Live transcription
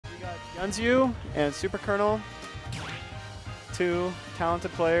YunZyu and SuperKernel, two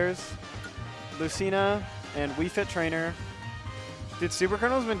talented players. Lucina and Wii Fit Trainer. Dude,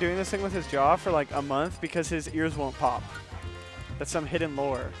 SuperKernel's been doing this thing with his jaw for like a month because his ears won't pop. That's some hidden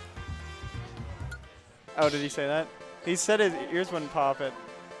lore. Oh, did he say that? He said his ears wouldn't pop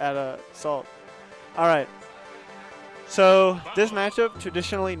at Salt. All right. So this matchup,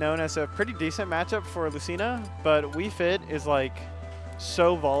 traditionally known as a pretty decent matchup for Lucina, but Wii Fit is like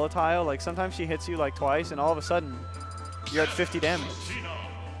so volatile. Like sometimes she hits you like twice and all of a sudden you're at 50 damage.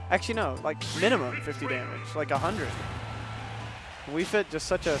 Actually, no, like minimum 50 damage, like 100. Wii Fit just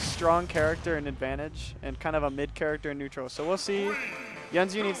such a strong character and advantage and kind of a mid character in neutral. So we'll see.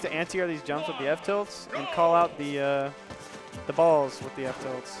 YunZyu needs to anti-air these jumps with the F-tilts and call out the balls with the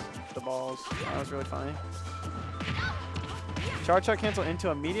F-tilts. The balls. That was really funny. Charge shot cancel into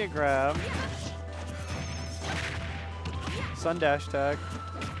immediate grab. Sun dash tag.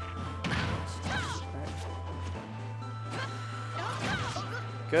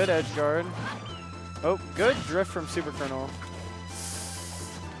 Good edge guard. Oh, good drift from SuperKernel.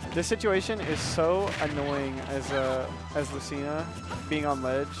 This situation is so annoying as Lucina being on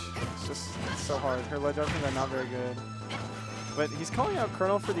ledge. It's so hard. Her ledge options are not very good. But he's calling out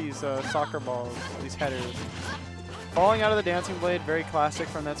Kernel for these soccer balls, these headers. Falling out of the dancing blade, very classic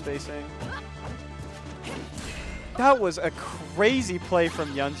from that spacing. That was a crazy play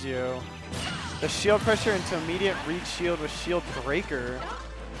from YunZyu. The shield pressure into immediate reach shield with shield breaker.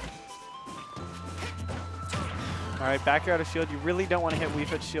 All right, back out of shield. You really don't want to hit Wii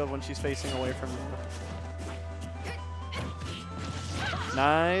Fit's shield when she's facing away from you.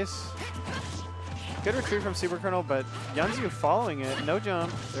 Nice. Good retreat from SuperKernel, but YunZyu following it. No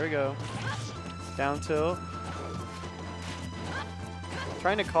jump. There we go. Down tilt.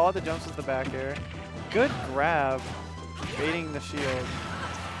 Trying to call out the jumps with the back air. Good grab. Baiting the shield.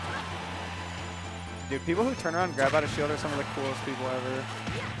 Dude, people who turn around and grab out a shield are some of the coolest people ever.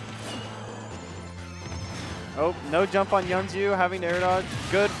 Oh, no jump on YunZyu, having to air dodge.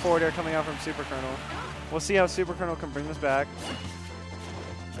 Good forward air coming out from SuperKernel. We'll see how SuperKernel can bring this back.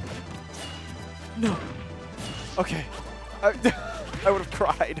 No. Okay. I would have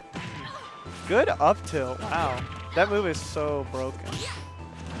cried. Good up tilt. Wow. That move is so broken.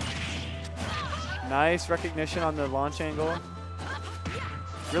 Nice recognition on the launch angle.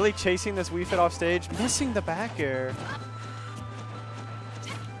 Really chasing this Wii Fit off stage. Missing the back air.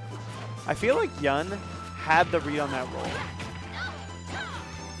 I feel like Yun had the read on that roll.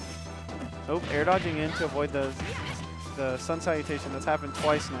 Oh, air dodging in to avoid the sun salutation. That's happened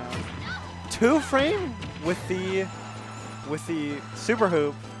twice now. 2 frame with the super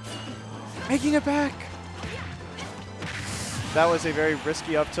hoop. Making it back. That was a very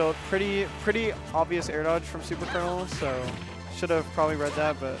risky up tilt. Pretty obvious air dodge from SuperKernel, so should have probably read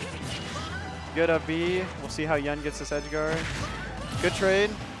that, but good up B. We'll see how Yun gets this edge guard. Good trade.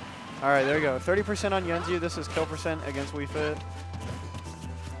 All right, there we go. 30% on YunZyu. This is kill percent against Wii Fit.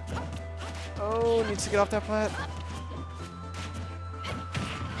 Oh, needs to get off that plat.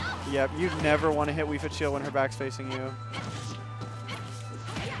 Yep, you never want to hit Wii Fit shield when her back's facing you.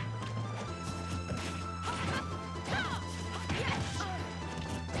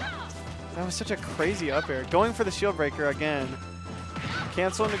 That was such a crazy up air. Going for the shield breaker again.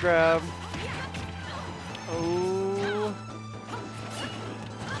 Canceling the grab. Oh.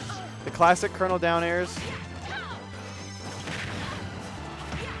 The classic Kernel down airs.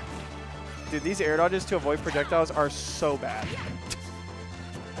 Dude, these air dodges to avoid projectiles are so bad.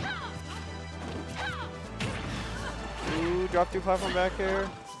 Ooh, drop through platform back air.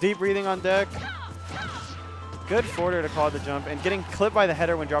 Deep breathing on deck. Good forward air to call the jump and getting clipped by the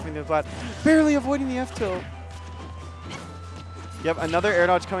header when dropping through the flat. Barely avoiding the F tilt. Yep, another air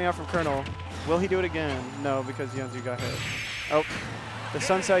dodge coming out from Kernel. Will he do it again? No, because YunZyu got hit. Oh, the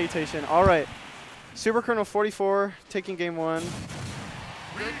sun salutation. All right. SuperKernel 44 taking game 1.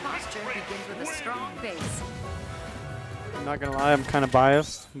 Good posture begins with a strong base. I'm not going to lie, I'm kind of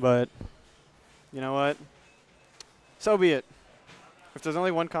biased, but you know what? So be it. If there's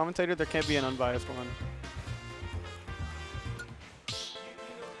only one commentator, there can't be an unbiased one.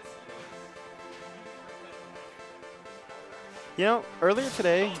 You know, earlier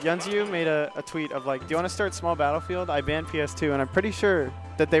today, YunZyu made a tweet of like, do you want to start small battlefield? I banned PS2, and I'm pretty sure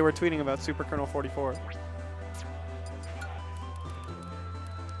that they were tweeting about SuperKernel 44.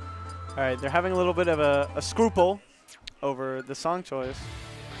 All right, they're having a little bit of a scruple over the song choice.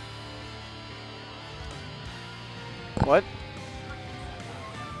 What?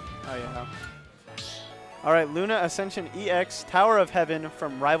 Oh, yeah. All right, Luna Ascension EX, Tower of Heaven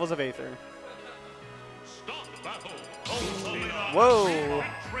from Rivals of Aether. Whoa.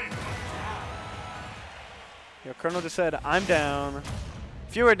 Colonel just said, I'm down.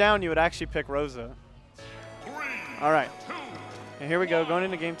 If you were down, you would actually pick Rosa. All right. And here we go, going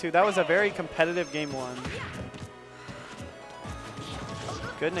into game 2. That was a very competitive game 1.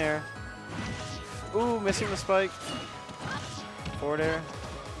 Good nair. Ooh, missing the spike. Forward air.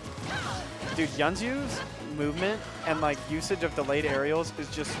 Dude, YunZyu's movement and like usage of delayed aerials is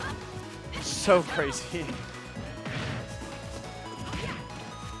just so crazy.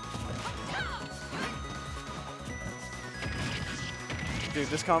 Dude,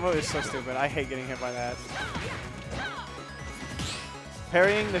 this combo is so stupid. I hate getting hit by that.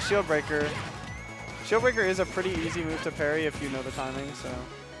 Parrying the shield breaker. Shield breaker is a pretty easy move to parry if you know the timing, so.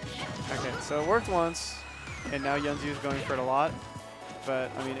 Okay, so it worked once, and now YunZyu is going for it a lot.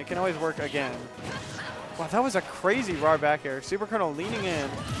 But, I mean, it can always work again. Wow, that was a crazy raw back air. SuperKernel leaning in.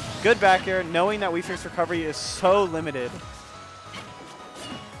 Good back air, knowing that Wii Fix recovery is so limited.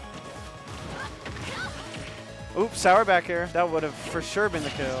 Oops, sour back air. That would have for sure been the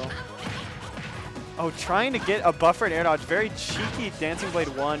kill. Oh, trying to get a buffered air dodge. Very cheeky Dancing Blade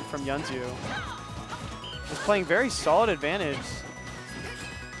 1 from YunZyu. Just playing very solid advantage.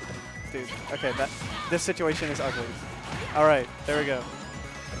 Dude, okay, this situation is ugly. All right, there we go.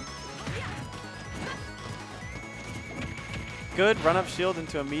 Good run-up shield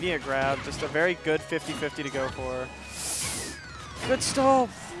into immediate grab. Just a very good 50-50 to go for. Good stall.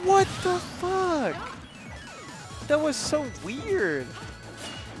 What the fuck? That was so weird.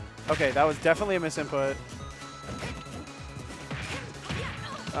 Okay, that was definitely a misinput.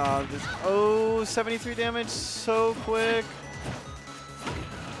 Oh, 73 damage so quick.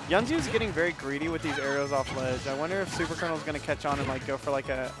 YunZyu is getting very greedy with these arrows off ledge. I wonder if SuperKernel is going to catch on and like go for like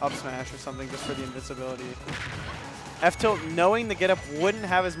a up smash or something just for the invincibility. F tilt, knowing the get up wouldn't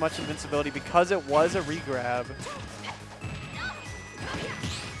have as much invincibility because it was a regrab.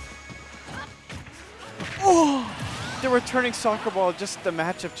 Oh, the returning soccer ball, just the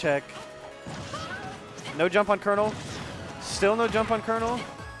matchup check. No jump on Colonel. Still no jump on Colonel.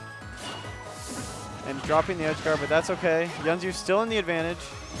 And dropping the edge guard, but that's okay. YunZyu still in the advantage.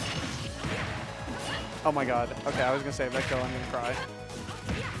 Oh my god. Okay, I was going to say, Vecto, I'm going to cry.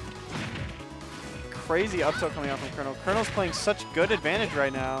 Crazy up tilt coming out from Colonel. Colonel's playing such good advantage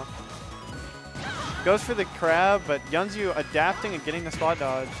right now. Goes for the crab, but YunZyu adapting and getting the spot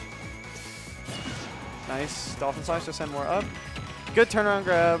dodge. Nice. Dolphin Slash to send more up. Good turnaround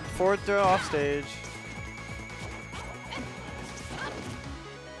grab. Forward throw off stage.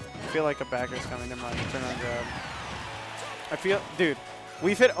 I feel like a backer's coming. Never mind. Turnaround grab. I feel, dude,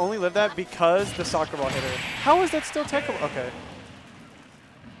 Wii Fit only lived that because the soccer ball hit her. How is that still techable? Okay.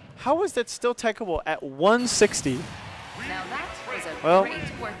 How is that still techable at 160? Now that was a Well,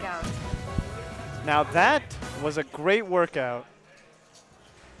 great workout. Now that was a great workout.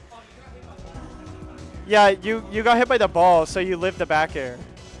 Yeah, you got hit by the ball, so you lived the back air.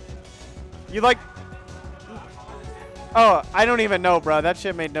 You like... Oh, I don't even know, bro. That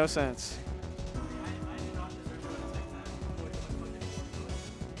shit made no sense.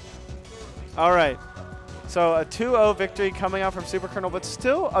 All right. So a 2-0 victory coming out from SuperKernel, but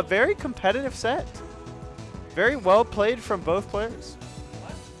still a very competitive set. Very well played from both players.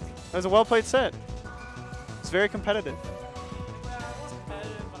 It was a well played set. It's very competitive.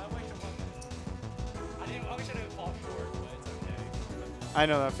 I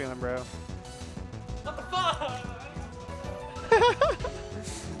know that feeling, bro. What the fuck?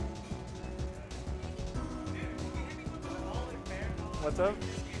 What's up?